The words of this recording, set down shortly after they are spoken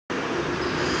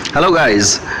Hello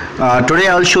guys, today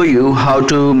I'll show you how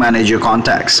to manage your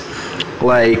contacts.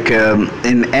 Like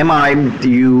in MI,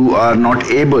 you are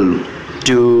not able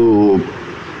to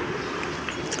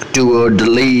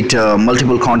delete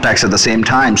multiple contacts at the same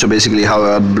time. So basically,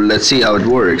 how let's see how it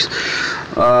works.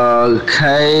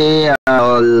 Okay,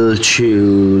 I'll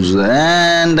choose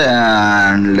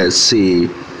and let's see.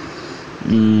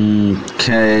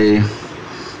 Okay.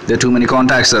 There are too many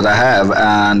contacts that I have,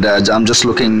 and I'm just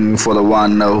looking for the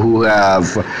one who have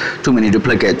too many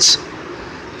duplicates.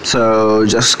 So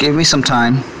just give me some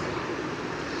time.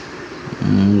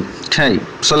 Okay,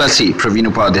 so let's see. Praveen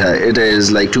Upadhyay. It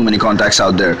is like too many contacts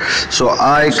out there, so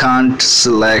I can't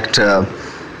select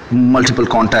multiple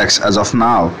contacts as of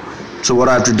now. So what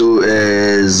I have to do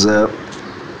is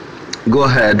go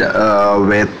ahead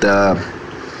with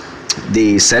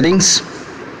the settings,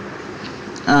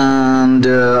 and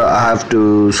I have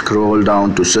to scroll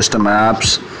down to system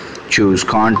apps, choose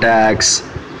contacts,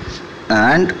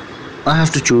 and I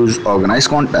have to choose organize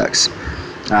contacts.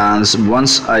 And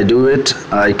once I do it,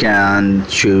 I can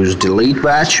choose delete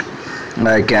batch.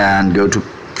 I can go to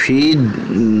P,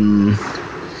 the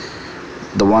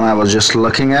one I was just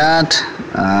looking at,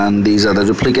 and these are the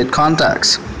duplicate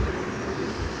contacts.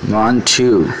 1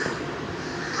 2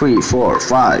 3 4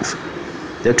 5.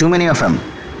 There are too many of them,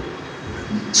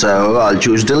 so I'll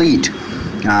choose delete,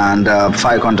 and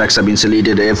 5 contacts have been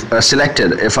selected.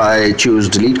 If I choose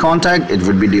delete contact, it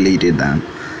would be deleted then.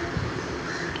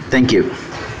 Thank you.